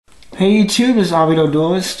Hey YouTube, this is Albedo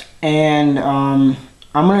Duelist, and I'm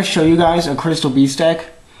going to show you guys a Crystal Beast deck.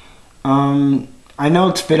 I know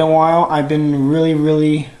it's been a while. I've been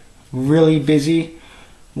really busy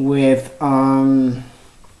with,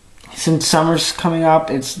 since summer's coming up,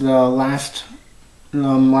 it's the last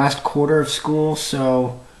quarter of school,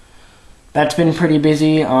 so that's been pretty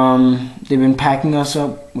busy. They've been packing us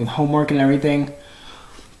up with homework and everything.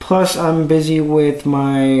 Plus, I'm busy with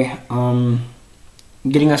my,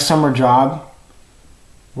 getting a summer job,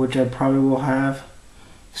 which I probably will have.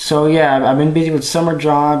 So yeah, I've been busy with summer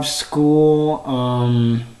jobs, school,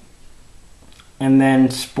 and then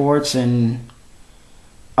sports and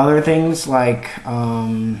other things like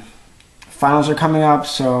finals are coming up,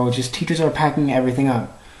 so just teachers are packing everything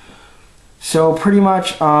up. So pretty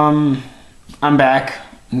much I'm back,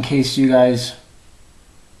 in case you guys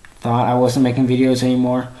thought I wasn't making videos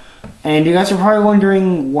anymore. And you guys are probably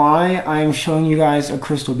wondering why I'm showing you guys a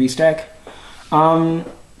Crystal Beast deck.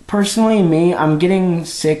 Personally, I'm getting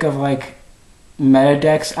sick of like meta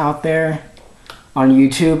decks out there on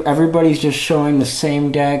YouTube. Everybody's just showing the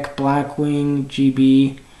same deck, Blackwing,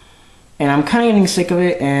 GB, and I'm kind of getting sick of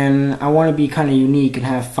it, and I want to be kind of unique and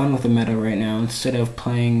have fun with the meta right now instead of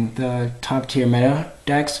playing the top tier meta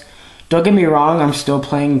decks. Don't get me wrong, I'm still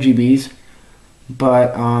playing GBs,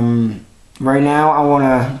 but right now I want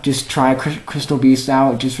to just try Crystal Beast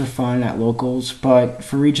out just for fun at locals, but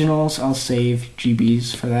for regionals I'll save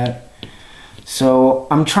GBs for that. So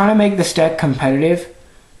I'm trying to make this deck competitive,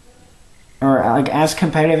 or like as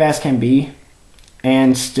competitive as can be,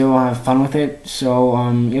 and still have fun with it.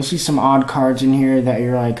 So you'll see some odd cards in here that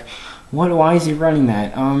you're like, why is he running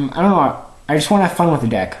that? I don't know, I just want to have fun with the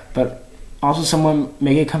deck, but also someone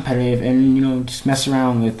make it competitive and, you know, just mess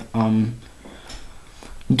around with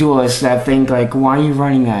duelists that think like, why are you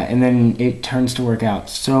running that? And then it turns to work out.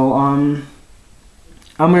 So I'm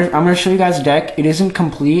gonna show you guys a deck. It isn't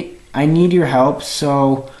complete. I need your help.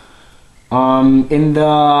 So in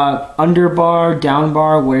the underbar,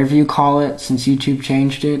 downbar, whatever you call it, since YouTube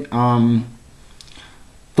changed it, there'll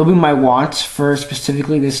be my wants for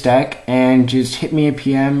specifically this deck, and just hit me a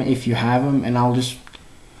PM if you have them, and I'll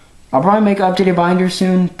probably make an updated binder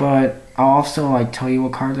soon, but I'll also like tell you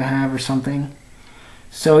what cards I have or something.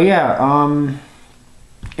 So yeah, and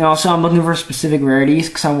also I'm looking for specific rarities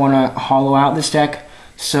because I want to hollow out this deck.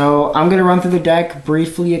 So I'm going to run through the deck,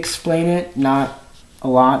 briefly explain it, not a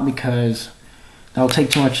lot because that'll take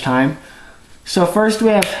too much time. So first we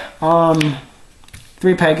have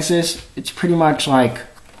 3 Pegasus. It's pretty much like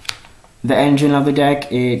the engine of the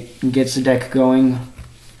deck. It gets the deck going.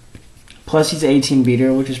 Plus he's an 18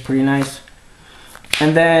 beater, which is pretty nice.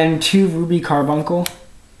 And then 2 Ruby Carbuncle.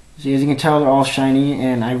 So as you can tell, they're all shiny,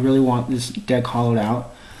 and I really want this deck hollowed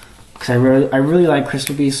out because I really like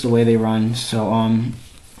Crystal Beast the way they run. So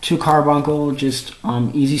 2 Carbuncle, just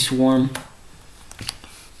easy swarm.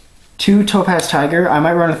 2 Tpoaz Tiger. I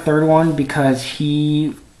might run a 3rd one because when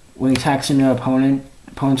he attacks into an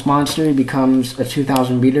opponent's monster, he becomes a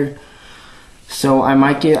 2000 beater. So I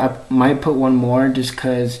might put one more just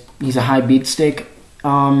because he's a high beat stick.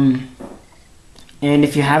 And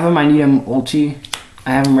if you have him, I need him Ulti.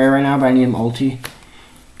 I have him rare right now, but I need him Ulti.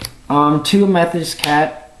 2 Methodist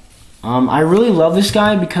Cat. I really love this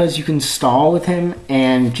guy because you can stall with him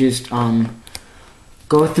and just go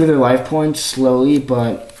through their life points slowly,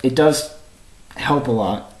 but it does help a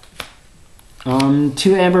lot. 2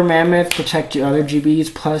 Amber Mammoth, protect your other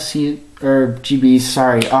GBs, plus CBs,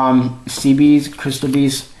 Crystal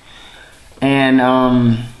Beast. And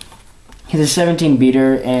he's a 17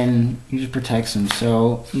 beater and he just protects him,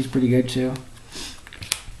 so he's pretty good too.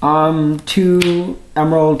 2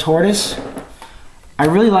 Emerald Tortoise. I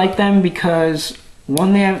really like them because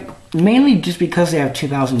one, they have, mainly just because they have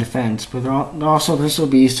 2000 defense, but they're also Crystal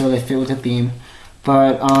Beast, so they fit with the theme.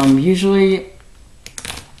 But usually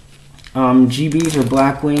GBs or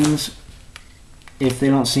Blackwings, if they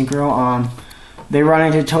don't synchro, they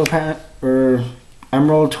run into Topaz or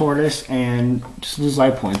Emerald Tortoise and just lose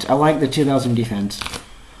life points. I like the 2000 defense.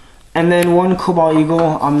 And then 1 Cobalt Eagle.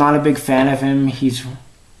 I'm not a big fan of him. He's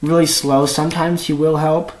really slow. Sometimes he will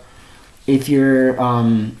help if your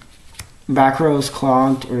back row is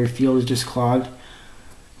clogged or your field is just clogged,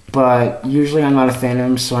 but usually I'm not a fan of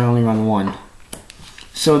him, so I only run 1.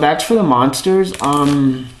 So that's for the monsters.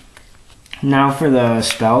 Now for the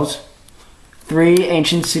spells. 3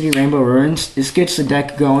 Ancient City Rainbow Ruins. This gets the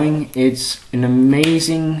deck going. It's an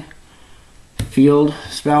amazing field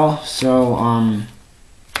spell, so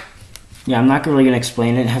yeah, I'm not really gonna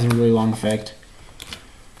explain it. It has a really long effect.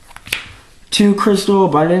 2 Crystal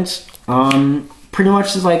Abundance. Pretty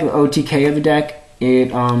much is like the OTK of the deck.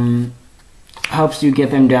 It helps you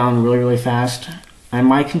get them down really, really fast. I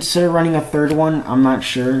might consider running a third one. I'm not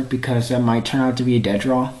sure because that might turn out to be a dead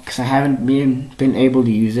draw because I haven't been able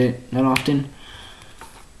to use it that often.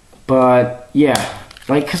 But yeah,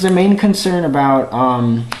 like because the main concern about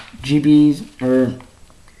GBs or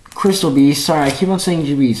Crystal Beast. Sorry, I keep on saying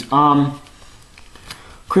GBs.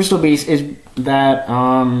 Crystal Beast is that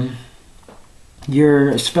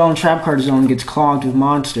your spell and trap card zone gets clogged with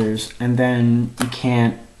monsters, and then you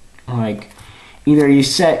can't like. Either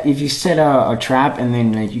if you set a trap and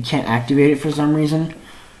then like, you can't activate it for some reason,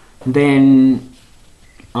 then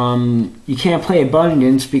you can't play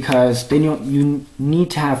Abundance because then you need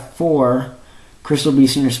to have 4 Crystal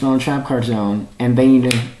Beasts in your spell and trap card zone, and they need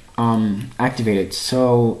to activate it.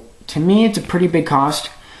 So to me, it's a pretty big cost,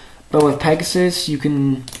 but with Pegasus, you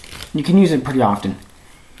can use it pretty often.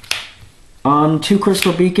 2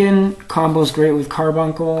 Crystal Beacon combos great with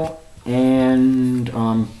Carbuncle and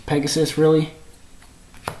Pegasus really.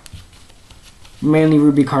 Mainly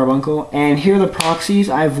Ruby Carbuncle. And here are the proxies.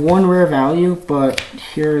 I have 1 rare value, but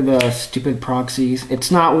here are the stupid proxies. It's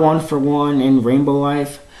not 1-for-1 in Rainbow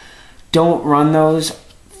Life. Don't run those.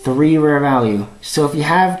 3 rare value. So if you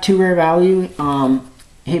have 2 rare value,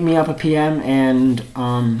 hit me up a PM and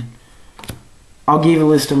I'll give you a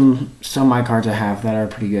list of some of my cards I have that are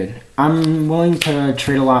pretty good. I'm willing to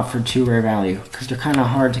trade a lot for 2 rare value because they're kind of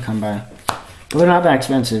hard to come by. But they're not that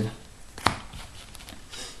expensive.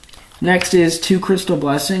 Next is 2 Crystal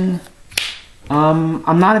Blessing.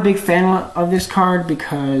 I'm not a big fan of this card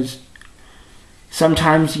because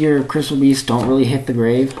sometimes your Crystal Beasts don't really hit the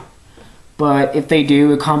grave. But if they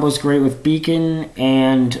do, it combos great with Beacon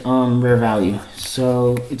and rare value.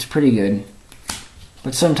 So it's pretty good.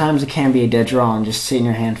 But sometimes it can be a dead draw and just sit in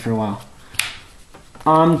your hand for a while.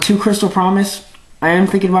 2 Crystal Promise. I am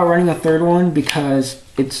thinking about running a third one because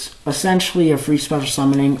it's essentially a free special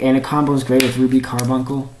summoning and it combos great with Ruby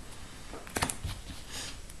Carbuncle.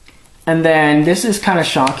 And then this is kind of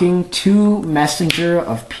shocking. 2 Messenger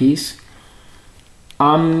of Peace.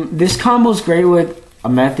 This combo is great with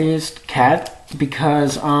Amethyst Cat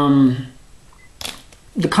because the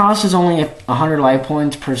cost is only 100 life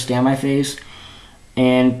points per standby phase,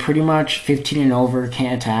 and pretty much 15 and over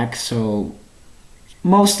can't attack. So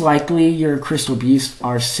most likely your Crystal Beasts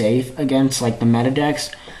are safe against like the meta decks,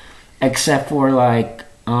 except for like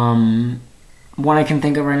one I can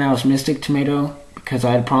think of right now is Mystic Tomato. Because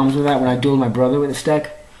I had problems with that when I dueled my brother with this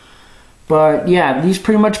deck. But yeah, these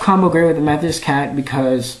pretty much combo great with Amethyst Cat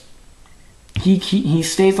because he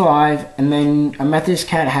stays alive, and then Amethyst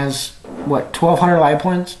Cat has what 1,200 life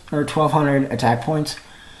points or 1,200 attack points,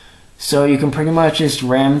 so you can pretty much just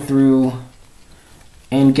ram through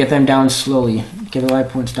and get them down slowly, get the life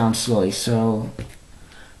points down slowly. So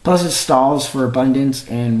plus it stalls for abundance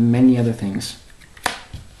and many other things.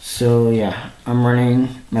 So yeah, I'm running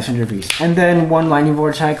Messenger Beast. And then 1 Lightning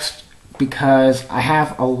Vortex because I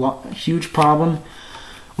have a huge problem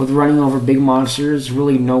with running over big monsters.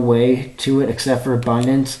 Really no way to it except for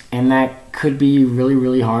abundance, and that could be really,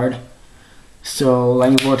 really hard. So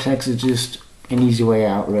Lightning Vortex is just an easy way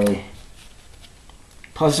out, really.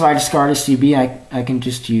 Plus if I discard a CB, I can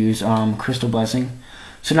just use Crystal Blessing.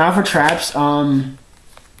 So now for traps,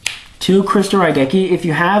 2 Crystal Raigeki. If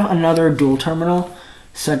you have another dual terminal,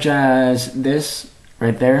 such as this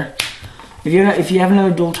right there. If you have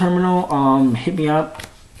another dual terminal, hit me up.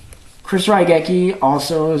 Crystal Raigeki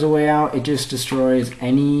also is a way out. It just destroys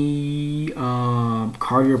any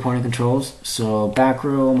card your opponent controls. So back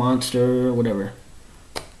row, monster, whatever.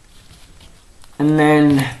 And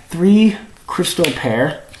then 3 Crystal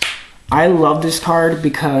Pair. I love this card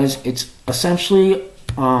because it's essentially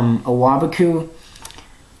a Wabaku.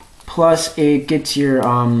 Plus it gets your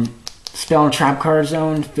spell and trap card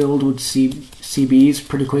zone filled with CBs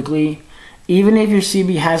pretty quickly. Even if your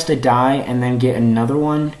CB has to die and then get another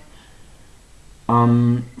one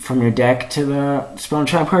from your deck to the spell and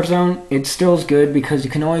trap card zone, it still is good because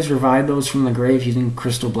you can always revive those from the grave using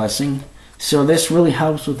Crystal Blessing. So this really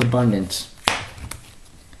helps with abundance.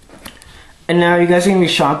 And now you guys are going to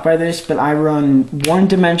be shocked by this, but I run 1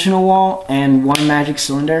 Dimensional Wall and 1 Magic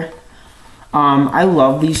Cylinder. I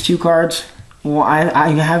love these 2 cards. Well, I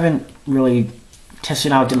haven't really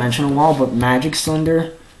tested out Dimensional Wall, but Magic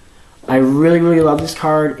Cylinder, I really, really love this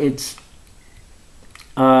card. It's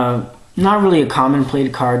not really a common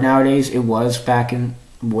played card nowadays. It was back in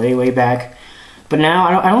way back, but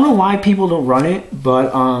now I don't know why people don't run it,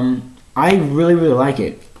 but I really, really like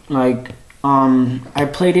it. Like I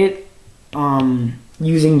played it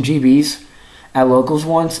using GBs at locals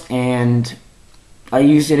once, and I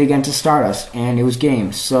used it against a Stardust, and it was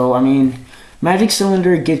game. So I mean, Magic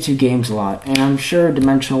Cylinder gets you games a lot, and I'm sure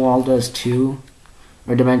Dimensional Wall does too,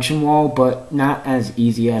 or Dimension Wall, but not as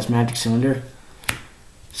easy as Magic Cylinder.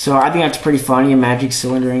 So I think that's pretty funny. A Magic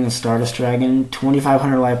Cylindering a Stardust Dragon,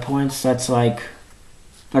 2,500 life points. That's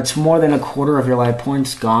more than a quarter of your life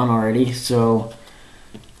points gone already. So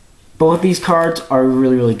both these cards are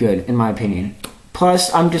really, really good in my opinion.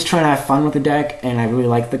 Plus, I'm just trying to have fun with the deck, and I really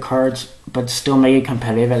like the cards, but still make it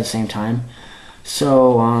competitive at the same time.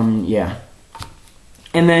 So yeah.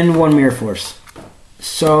 And then one Mirror Force.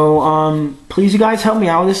 So please, you guys, help me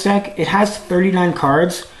out with this deck. It has 39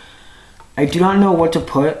 cards. I do not know what to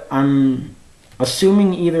put. I'm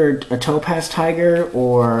assuming either a Topaz Tiger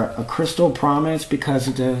or a Crystal Promise because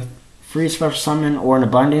it's a free special summon, or an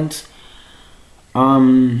Abundance.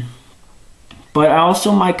 But I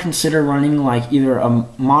also might consider running like either a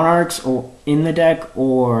Monarchs or in the deck,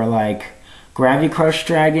 or like Gravity Crush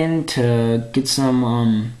Dragon to get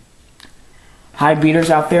some high beaters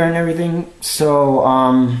out there and everything.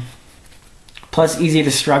 So plus Easy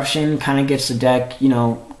Destruction kind of gets the deck, you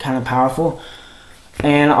know, kind of powerful.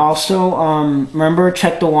 And also remember,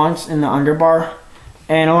 check the wants in the underbar.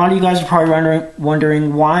 And a lot of you guys are probably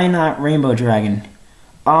wondering why not Rainbow Dragon.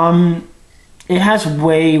 It has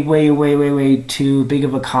way too big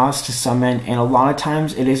of a cost to summon, and a lot of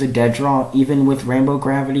times it is a dead draw. Even with Rainbow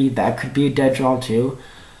Gravity, that could be a dead draw too.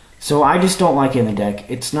 So I just don't like it in the deck.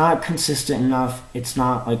 It's not consistent enough. It's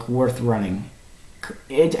not like worth running.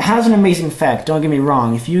 It has an amazing effect, don't get me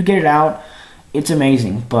wrong. If you get it out, it's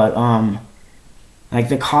amazing. But like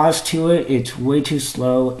the cost to it, it's way too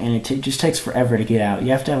slow, and it just takes forever to get out.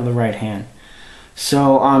 You have to have the right hand.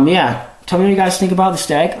 So yeah. Tell me what you guys think about this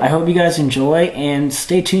deck. I hope you guys enjoy, and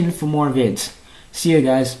stay tuned for more vids. See you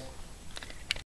guys.